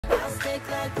stick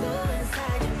like glue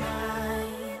inside your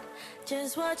mind.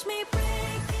 Just watch me break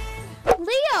it.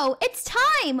 Leo, it's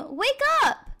time! Wake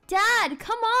up! Dad,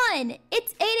 come on!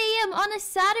 It's 8 a.m. on a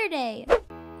Saturday.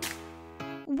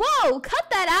 Whoa, cut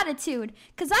that attitude,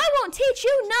 because I won't teach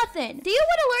you nothing. Do you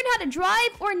want to learn how to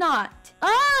drive or not?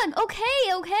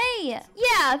 Okay.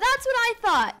 Yeah, that's what I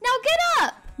thought. Now get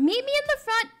up! Meet me in the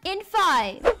front in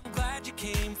 5. I'm glad you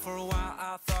came. For a while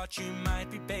I thought you might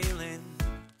be bailing.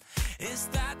 Is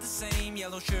that the same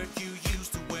yellow shirt you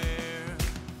used to wear?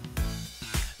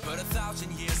 But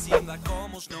 1,000 years seem like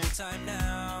almost no time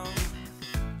now.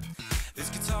 This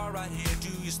guitar right here, do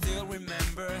you still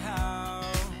remember how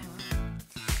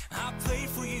I played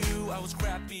for you? I was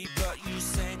crappy, but you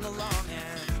sang along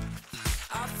and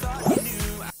I thought you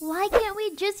knew. Why can't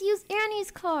we just use Annie's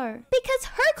car? Because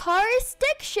her car is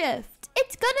stick shift.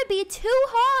 It's gonna be too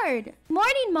hard.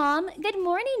 Morning, Mom. Good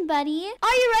morning, buddy.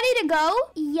 Are you ready to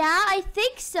go? Yeah, I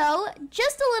think so.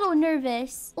 Just a little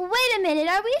nervous. Wait a minute,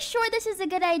 are we sure this is a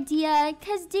good idea?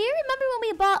 Because do you remember when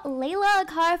we bought Layla a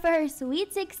car for her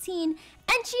Sweet 16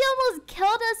 and she almost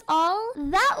killed us all?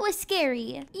 That was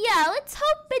scary. Yeah, let's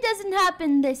hope it doesn't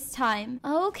happen this time.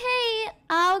 Okay,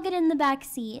 I'll get in the back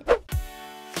seat.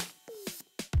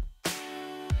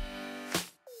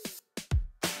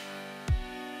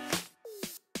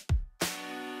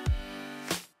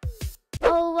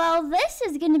 Oh, well, this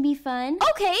is gonna be fun.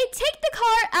 Okay, take the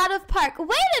car out of park. Wait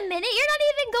a minute, you're not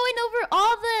even going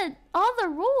over all the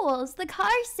rules. The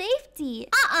car safety.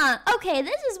 Okay,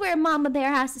 this is where Mama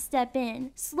Bear has to step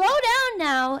in. Slow down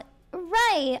now.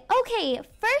 Right. Okay,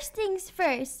 first things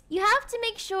first. You have to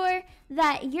make sure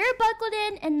that you're buckled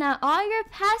in and that all your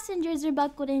passengers are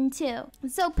buckled in too.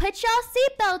 So put y'all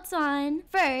seatbelts on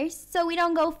first so we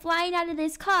don't go flying out of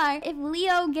this car if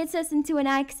Leo gets us into an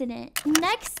accident.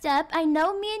 Next step, I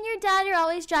know me and your dad are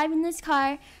always driving this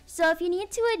car, so if you need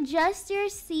to adjust your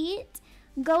seat,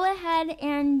 go ahead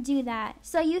and do that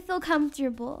so you feel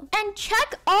comfortable. And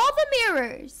check all the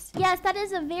mirrors. Yes, that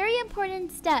is a very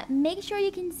important step. Make sure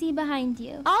you can see behind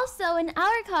you. Also, in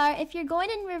our car, if you're going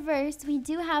in reverse, we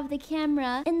do have the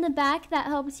camera in the back that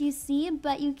helps you see,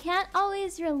 but you can't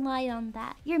always rely on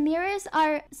that. Your mirrors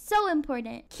are so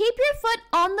important. Keep your foot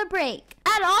on the brake.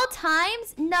 At all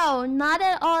times? No, not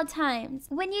at all times.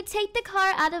 When you take the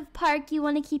car out of park, you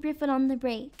want to keep your foot on the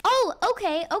brake. Oh,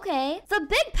 okay. The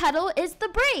big pedal is the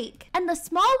brake, and the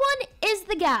small one is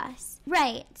the gas.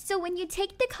 Right, so when you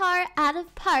take the car out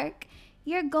of park,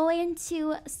 you're going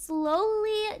to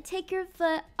slowly take your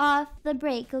foot off the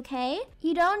brake, okay?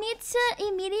 You don't need to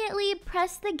immediately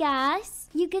press the gas.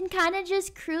 You can kind of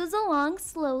just cruise along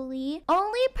slowly.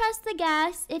 Only press the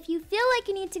gas if you feel like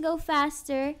you need to go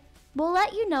faster. We'll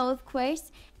let you know, of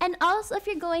course. And also if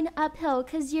you're going uphill,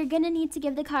 because you're going to need to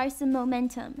give the car some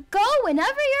momentum. Go whenever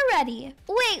you're ready.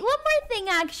 Wait, one more thing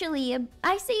actually.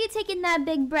 I see you taking that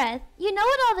big breath. You know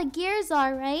what all the gears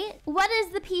are, right? What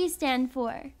does the P stand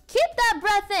for? Keep that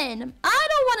breath in. I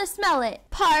don't want to smell it.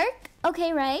 Park.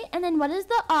 Okay, right. And then what does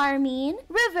the R mean?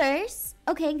 Reverse.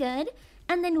 Okay, good.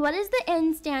 And then what does the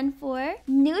N stand for?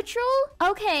 Neutral?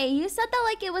 Okay, you said that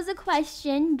like it was a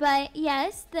question, but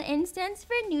yes, the N stands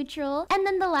for neutral. And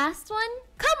then the last one?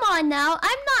 Come on now,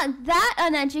 I'm not that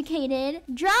uneducated.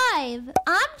 Drive.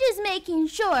 I'm just making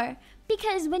sure.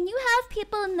 Because when you have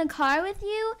people in the car with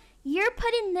you, you're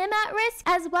putting them at risk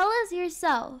as well as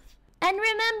yourself. And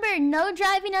remember, no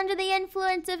driving under the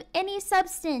influence of any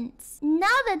substance.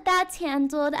 Now that that's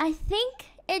handled, I think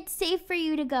it's safe for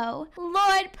you to go.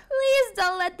 Lord, please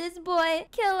don't let this boy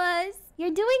kill us. You're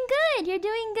doing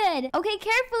good. Okay,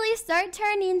 carefully start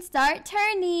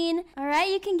turning. All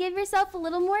right, you can give yourself a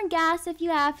little more gas if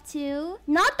you have to.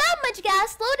 Not that much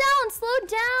gas. Slow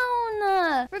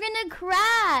down. We're gonna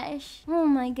crash. Oh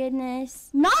my goodness.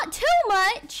 Not too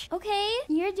much. Okay,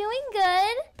 you're doing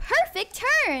good. Perfect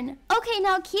turn. Okay,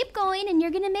 now keep going and you're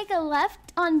gonna make a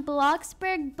left on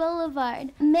Bloxburg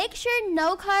Boulevard. Make sure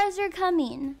no cars are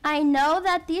coming. I know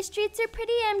that these streets are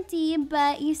pretty empty,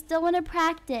 but you still want to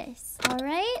practice. All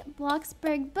right,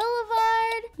 Bloxburg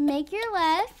Boulevard. Make your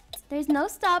left. There's no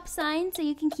stop sign, so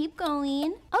you can keep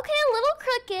going. Okay, a little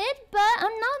crooked, but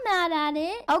I'm not mad at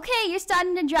it. Okay, you're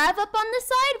starting to drive up on the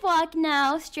sidewalk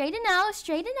now. Straighten out.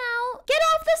 Get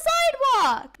off the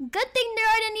sidewalk. Good thing there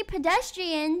aren't any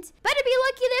pedestrians. Better be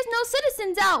lucky there's no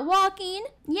citizens out walking.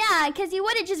 Yeah, because you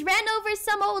would have just ran over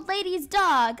some old lady's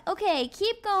dog. Okay,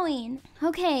 keep going.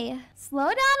 Okay, slow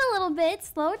down a little bit.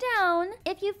 Slow down.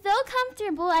 If you feel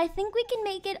comfortable, I think we can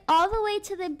make it all the way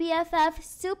to the BFF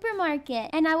supermarket.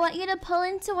 And I want you you to pull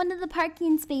into one of the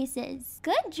parking spaces.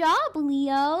 Good job,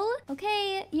 Leo.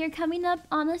 Okay, you're coming up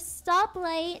on a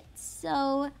stoplight,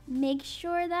 so make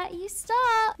sure that you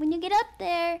stop. When you get up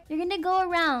there, you're gonna go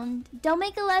around. Don't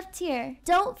make a left here.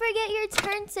 Don't forget your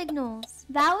turn signals.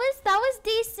 That was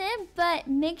decent, but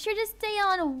make sure to stay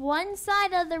on one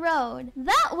side of the road.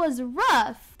 That was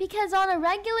rough, because on a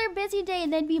regular busy day,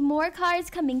 there'd be more cars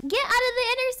coming. Get out of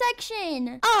the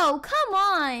intersection. Oh, come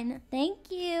on. Thank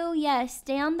you. Yes,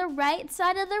 stay on the right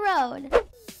side of the road.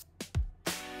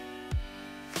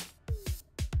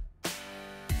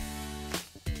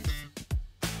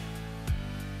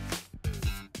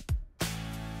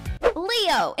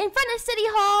 Leo, in front of City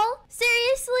Hall?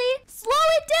 Seriously? Slow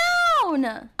it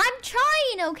down! I'm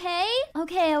trying, okay?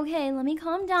 Okay, let me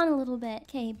calm down a little bit.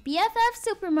 Okay, BFF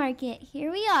Supermarket,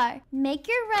 here we are. Make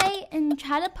your right and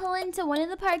try to pull into one of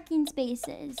the parking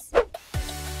spaces.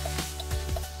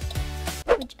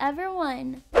 Whichever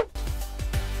one.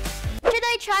 Should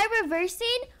I try reversing?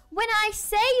 When I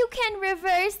say you can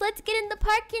reverse, let's get in the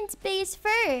parking space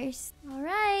first. All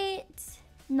right.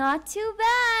 Not too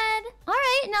bad. All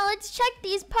right, now let's check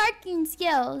these parking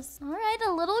skills. All right,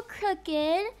 a little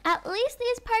crooked. At least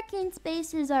these parking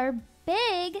spaces are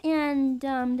big and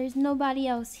there's nobody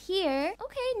else here.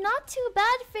 Okay, not too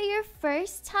bad for your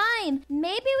first time.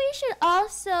 Maybe we should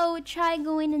also try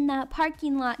going in that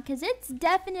parking lot because it's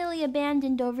definitely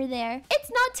abandoned over there.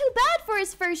 It's not too bad for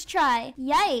his first try.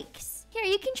 Yikes. Here,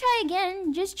 you can try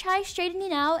again. Just try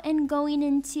straightening out and going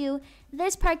into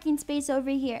this parking space over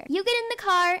here. You get in the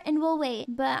car and we'll wait.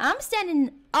 But I'm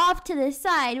standing off to the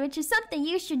side, which is something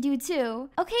you should do too.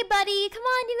 Okay, buddy, come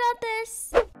on, you got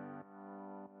this.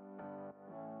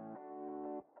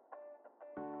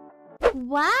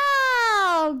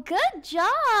 Wow, good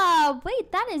job.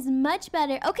 Wait, that is much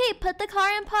better. Okay, put the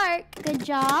car in park. Good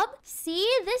job. See,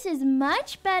 this is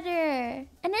much better.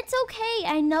 And it's okay.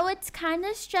 I know it's kind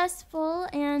of stressful,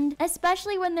 and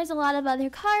especially when there's a lot of other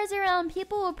cars around,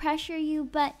 people will pressure you,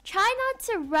 but try not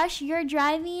to rush your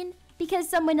driving because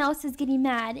someone else is getting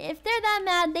mad. If they're that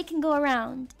mad, they can go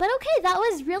around. But okay, that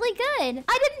was really good.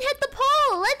 I didn't hit the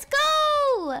pole. Let's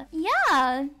go.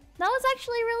 Yeah, that was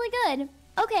actually really good.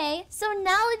 Okay, so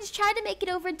now let's try to make it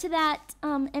over to that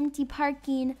empty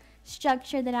parking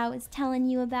structure that I was telling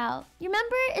you about. You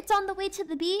remember it's on the way to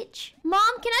the beach?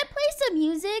 Mom, can I play some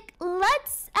music?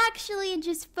 Let's actually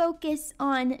just focus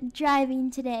on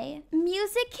driving today.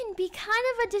 Music can be kind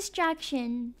of a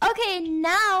distraction. Okay,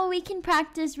 now we can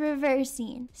practice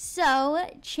reversing. So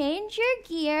change your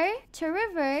gear to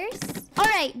reverse. All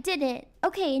right, did it.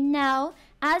 Okay, now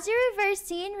as you're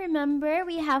reversing, remember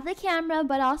we have the camera,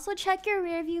 but also check your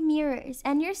rear view mirrors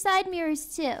and your side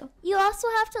mirrors too. You also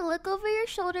have to look over your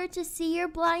shoulder to see your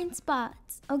blind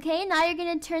spots. Okay, now you're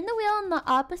gonna turn the wheel in the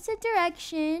opposite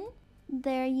direction.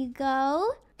 There you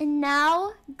go. And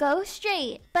now go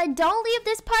straight. But don't leave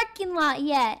this parking lot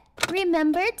yet.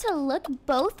 Remember to look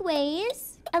both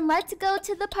ways. And let's go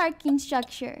to the parking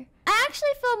structure. I actually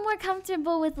feel more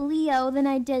comfortable with Leo than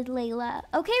I did Layla.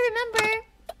 Okay, remember,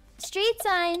 street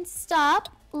signs, stop,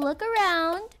 look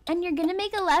around, and you're gonna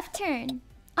make a left turn.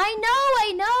 I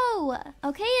know.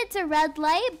 Okay, it's a red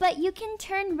light, but you can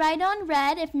turn right on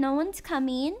red if no one's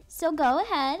coming. So go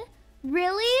ahead.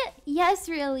 Really? Yes,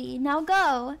 really. Now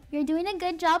go. You're doing a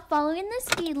good job following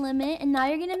the speed limit, and now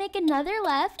you're gonna make another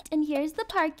left, and here's the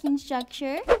parking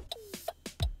structure.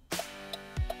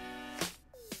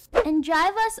 And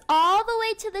drive us all the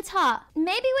way to the top.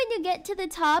 Maybe when you get to the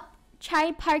top,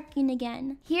 try parking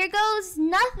again. Here goes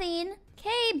nothing.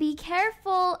 Okay, be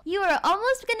careful. You are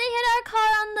almost gonna hit our car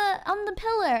on the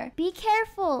pillar. Be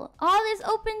careful. All this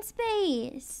open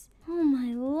space. Oh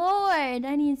my lord.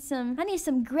 I need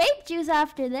some grape juice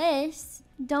after this.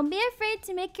 Don't be afraid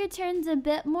to make your turns a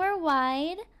bit more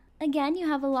wide. Again, you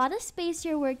have a lot of space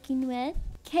you're working with.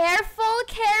 Careful,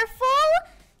 careful,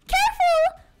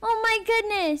 careful. Oh my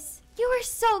goodness. You were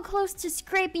so close to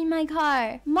scraping my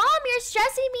car. Mom, you're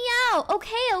stressing me out.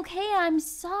 Okay, I'm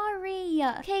sorry.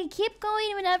 Okay, keep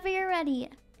going whenever you're ready.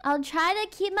 I'll try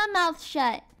to keep my mouth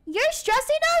shut. You're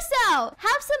stressing us out.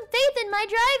 Have some faith in my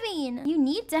driving. You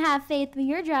need to have faith when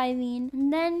you're driving.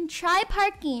 And then try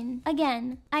parking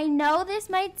again. I know this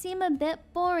might seem a bit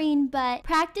boring, but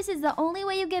practice is the only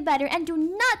way you get better. And do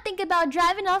not think about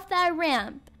driving off that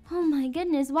ramp. Oh my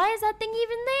goodness, why is that thing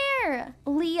even there?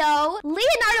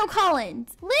 Leonardo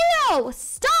Collins. Leo,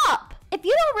 stop! If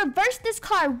you don't reverse this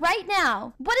car right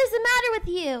now, what is the matter with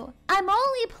you? I'm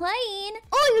only playing.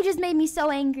 Oh, you just made me so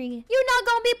angry. You're not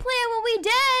gonna be playing when we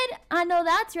dead. I know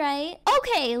that's right.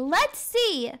 Okay, let's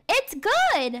see. It's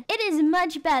good. It is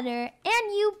much better.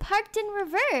 And you parked in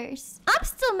reverse. I'm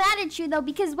still mad at you though,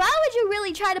 because why would you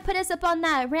really try to put us up on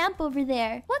that ramp over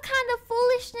there? What kind of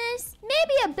foolishness?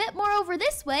 Maybe a bit more over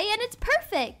this way and it's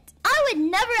perfect. I would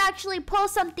never actually pull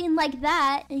something like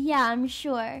that. Yeah, I'm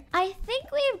sure. I think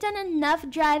we've done enough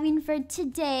driving for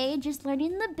today, just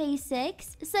learning the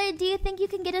basics. So do you think you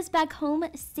can get us back home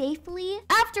safely?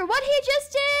 After what he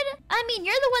just did? I mean,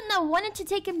 you're the one that wanted to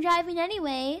take him driving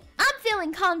anyway. I'm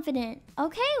feeling confident.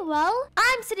 Okay, well,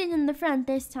 I'm sitting in the front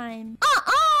this time.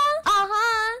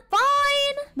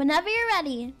 Fine. Whenever you're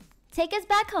ready. Take us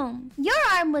back home. Your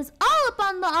arm was all up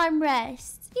on the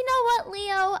armrest. You know what,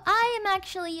 Leo? I am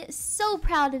actually so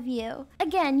proud of you.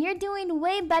 Again, you're doing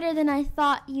way better than I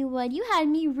thought you would. You had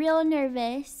me real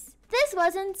nervous. This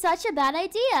wasn't such a bad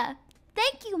idea.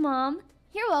 Thank you, Mom.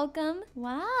 You're welcome.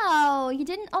 Wow, you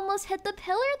didn't almost hit the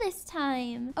pillar this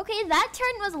time. Okay, that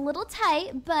turn was a little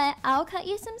tight, but I'll cut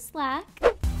you some slack.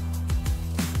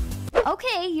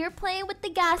 Okay, you're playing with the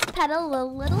gas pedal a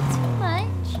little too much.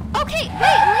 Okay,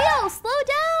 wait, Leo, slow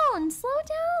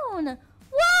down.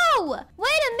 Whoa, wait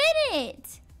a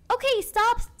minute. Okay,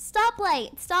 stop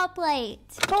light.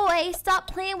 Boy, stop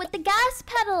playing with the gas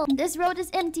pedal. This road is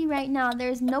empty right now.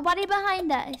 There's nobody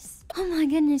behind us. Oh my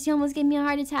goodness, you almost gave me a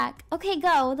heart attack. Okay,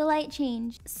 go, the light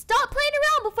changed. Stop playing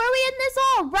around before we end this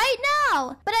all right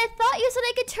now. But I thought you said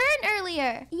I could turn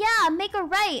earlier. Yeah, make a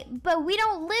right, but we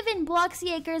don't live in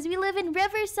Bloxy Acres. We live in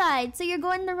Riverside, so you're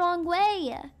going the wrong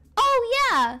way. Oh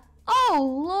yeah.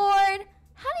 Oh Lord.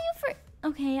 How do you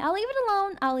Okay, I'll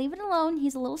leave it alone.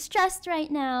 He's a little stressed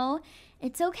right now.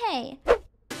 It's okay.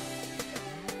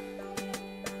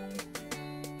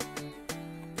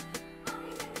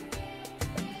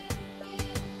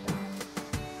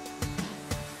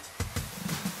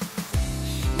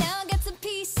 Now get some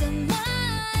peace of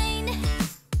mind.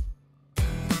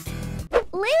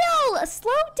 Leo,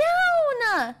 slow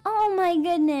down. Oh my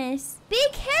goodness. Be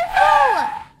careful.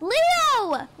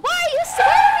 Leo, why are you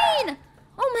swerving?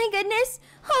 Oh my goodness.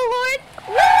 Oh Lord.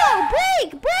 Leo,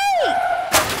 brake.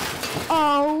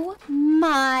 Oh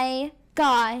my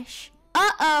gosh.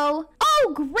 Uh-oh.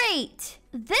 Oh, great.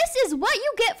 This is what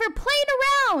you get for playing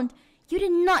around. You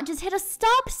did not just hit a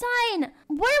stop sign.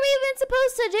 What are we even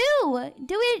supposed to do?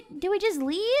 Do we just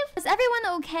leave? Is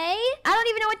everyone okay? I don't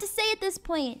even know what to say at this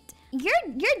point.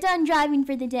 You're done driving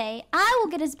for the day. I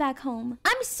will get us back home.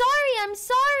 I'm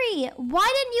sorry.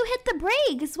 Why didn't you hit the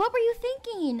brakes? What were you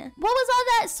thinking? What was all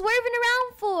that swerving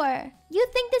around for? You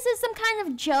think this is some kind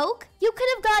of joke? You could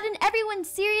have gotten everyone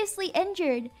seriously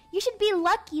injured. You should be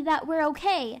lucky that we're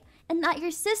okay and that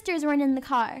your sisters weren't in the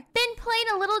car. Been playing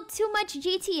a little too much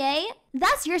GTA?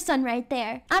 That's your son right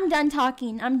there. I'm done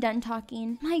talking.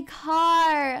 My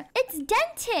car. It's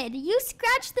dented. You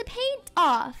scratched the paint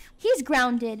off. He's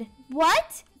grounded.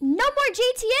 What? No more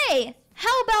GTA.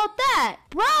 How about that?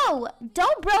 Bro,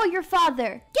 don't bro your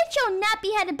father. Get your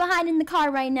nappy-headed behind in the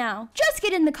car right now. Just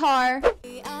get in the car.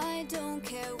 I don't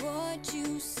care what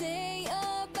you say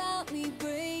about me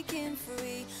breaking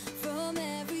free from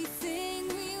everything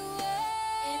we were.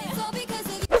 And it's all because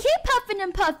of you. Keep huffing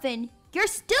and puffing. You're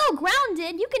still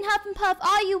grounded. You can huff and puff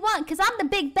all you want, because I'm the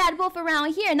big bad wolf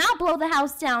around here, and I'll blow the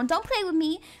house down. Don't play with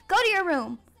me. Go to your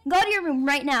room. Go to your room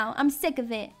right now. I'm sick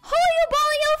of it. Who are you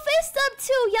balling your fist up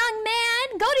to, young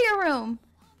man? Go to your room.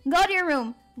 Go to your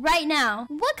room right now.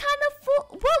 What kind of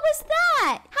fool? What was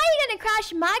that? How are you gonna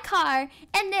crash my car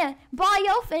and then ball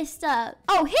your fist up?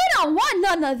 Oh, he don't want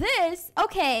none of this.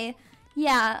 Okay.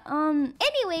 Yeah,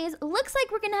 anyways, looks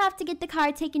like we're gonna have to get the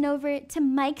car taken over to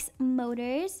Mike's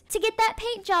Motors to get that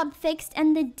paint job fixed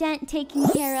and the dent taken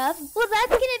care of. Well, that's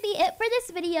gonna be it for this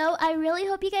video. I really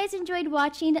hope you guys enjoyed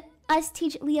watching us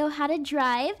teach Leo how to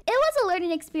drive. It was a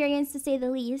learning experience to say the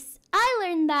least. I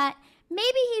learned that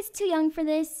maybe he's too young for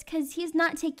this because he's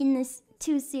not taking this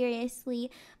too seriously.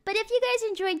 But if you guys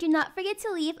enjoyed, do not forget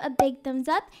to leave a big thumbs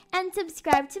up and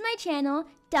subscribe to my channel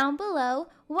down below.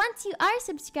 Once you are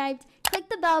subscribed, click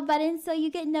the bell button so you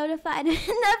get notified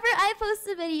whenever I post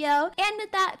a video. And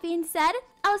with that being said,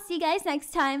 I'll see you guys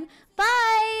next time.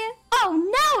 Bye!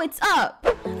 Oh, now it's up!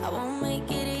 I won't make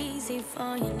it easy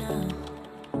for you now.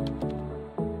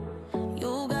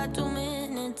 You got 2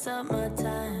 minutes of my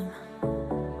time,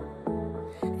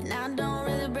 and I don't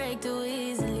really break too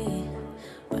easily,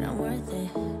 but I'm worth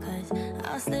it, 'cause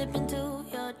I'll slip into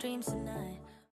your dreams tonight.